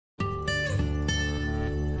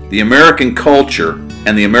The American culture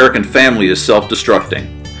and the American family is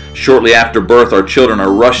self-destructing. Shortly after birth, our children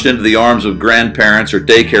are rushed into the arms of grandparents or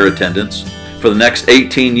daycare attendants. For the next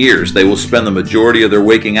 18 years, they will spend the majority of their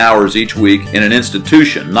waking hours each week in an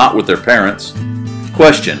institution, not with their parents.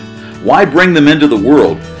 Question: why bring them into the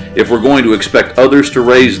world if we're going to expect others to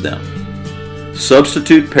raise them?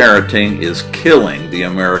 Substitute parenting is killing the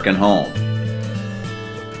American home.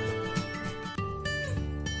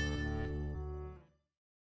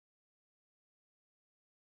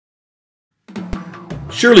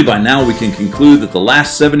 Surely by now we can conclude that the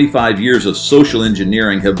last 75 years of social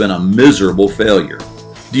engineering have been a miserable failure.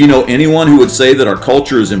 Do you know anyone who would say that our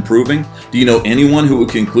culture is improving? Do you know anyone who would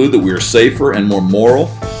conclude that we are safer and more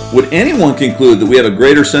moral? Would anyone conclude that we have a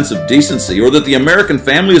greater sense of decency or that the American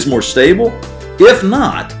family is more stable? If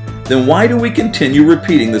not, then why do we continue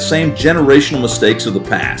repeating the same generational mistakes of the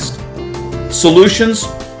past? Solutions?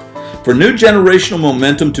 For new generational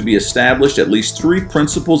momentum to be established, at least 3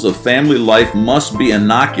 principles of family life must be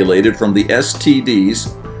inoculated from the STDs,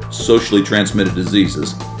 socially transmitted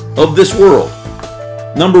diseases, of this world.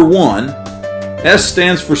 Number 1, S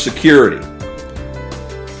stands for security.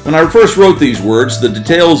 When I first wrote these words, the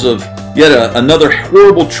details of yet another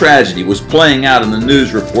horrible tragedy was playing out in the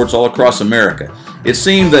news reports all across America. It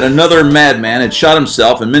seemed that another madman had shot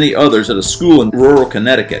himself and many others at a school in rural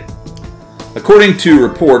Connecticut. According to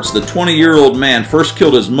reports, the 20-year-old man first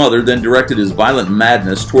killed his mother, then directed his violent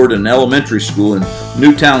madness toward an elementary school in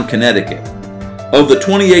Newtown, Connecticut. Of the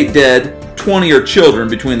 28 dead, 20 are children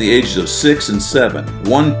between the ages of 6 and 7.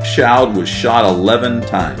 One child was shot 11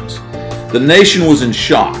 times. The nation was in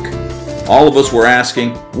shock. All of us were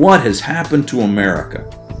asking, what has happened to America?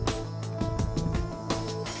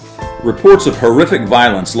 Reports of horrific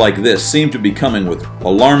violence like this seem to be coming with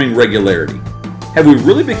alarming regularity. Have we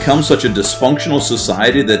really become such a dysfunctional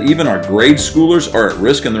society that even our grade schoolers are at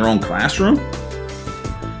risk in their own classroom?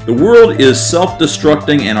 The world is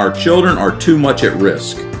self-destructing and our children are too much at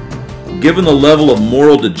risk. Given the level of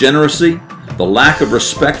moral degeneracy, the lack of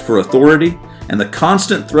respect for authority, and the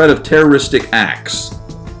constant threat of terroristic acts,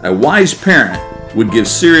 a wise parent would give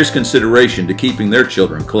serious consideration to keeping their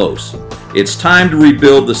children close. It's time to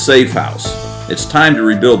rebuild the safe house. It's time to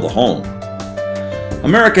rebuild the home.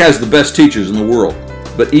 America has the best teachers in the world,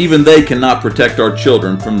 but even they cannot protect our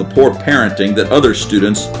children from the poor parenting that other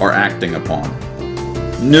students are acting upon.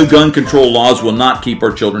 New gun control laws will not keep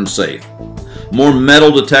our children safe. More metal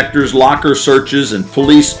detectors, locker searches, and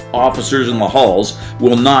police officers in the halls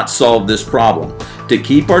will not solve this problem. To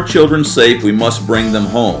keep our children safe, we must bring them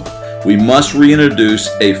home. We must reintroduce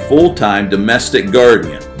a full-time domestic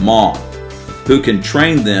guardian, mom, who can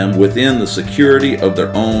train them within the security of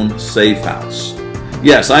their own safe house.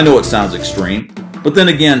 Yes, I know it sounds extreme, but then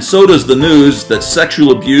again, so does the news that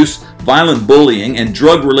sexual abuse, violent bullying, and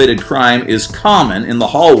drug-related crime is common in the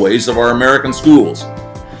hallways of our American schools.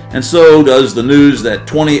 And so does the news that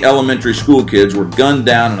 20 elementary school kids were gunned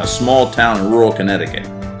down in a small town in rural Connecticut.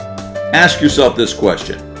 Ask yourself this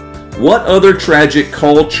question: what other tragic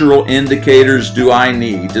cultural indicators do I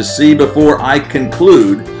need to see before I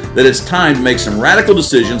conclude that it's time to make some radical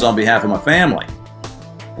decisions on behalf of my family?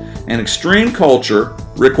 An extreme culture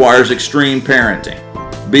requires extreme parenting.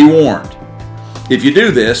 Be warned. If you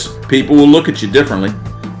do this, people will look at you differently.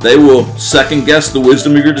 They will second guess the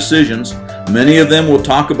wisdom of your decisions. Many of them will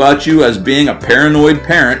talk about you as being a paranoid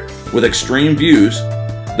parent with extreme views.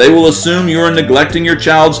 They will assume you are neglecting your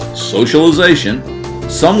child's socialization.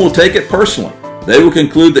 Some will take it personally. They will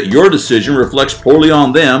conclude that your decision reflects poorly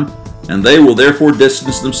on them, and they will therefore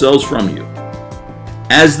distance themselves from you.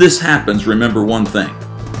 As this happens, remember one thing: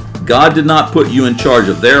 God did not put you in charge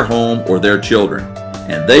of their home or their children,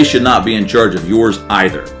 and they should not be in charge of yours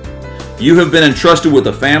either. You have been entrusted with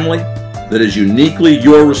a family that is uniquely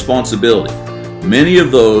your responsibility. Many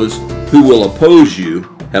of those who will oppose you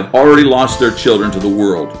have already lost their children to the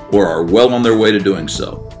world or are well on their way to doing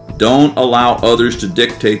so. Don't allow others to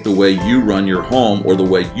dictate the way you run your home or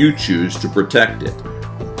the way you choose to protect it.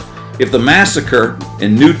 If the massacre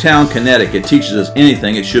in Newtown, Connecticut teaches us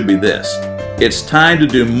anything, it should be this: it's time to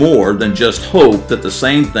do more than just hope that the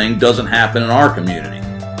same thing doesn't happen in our community.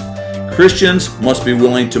 Christians must be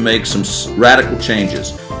willing to make some radical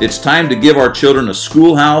changes. It's time to give our children a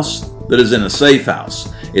schoolhouse that is in a safe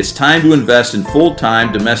house. It's time to invest in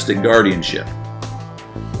full-time domestic guardianship.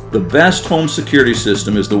 The best home security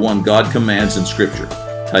system is the one God commands in Scripture.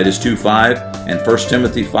 Titus 2:5 and 1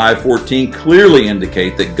 Timothy 5:14 clearly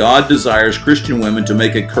indicate that God desires Christian women to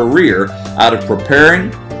make a career out of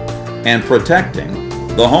preparing and protecting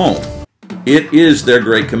the home. It is their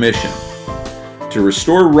great commission. To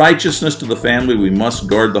restore righteousness to the family, we must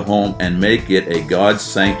guard the home and make it a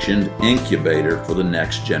God-sanctioned incubator for the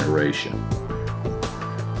next generation.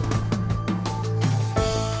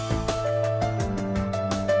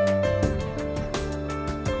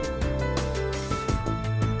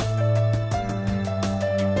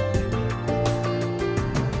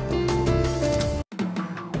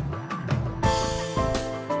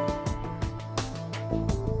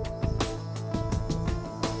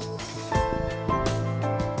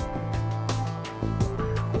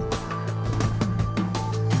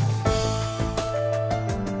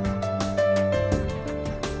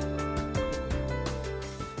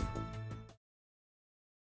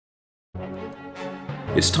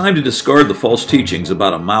 It's time to discard the false teachings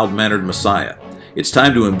about a mild-mannered Messiah. It's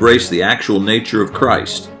time to embrace the actual nature of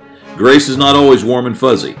Christ. Grace is not always warm and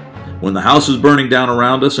fuzzy. When the house is burning down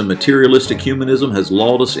around us and materialistic humanism has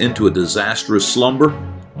lulled us into a disastrous slumber,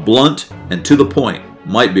 blunt and to the point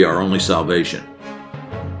might be our only salvation.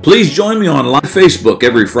 Please join me on live Facebook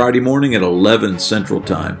every Friday morning at 11 Central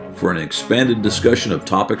Time for an expanded discussion of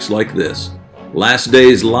topics like this. Last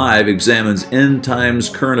Days Live examines end times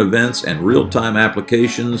current events and real-time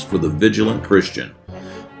applications for the vigilant Christian.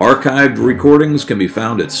 Archived recordings can be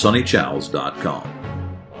found at sunnychowls.com.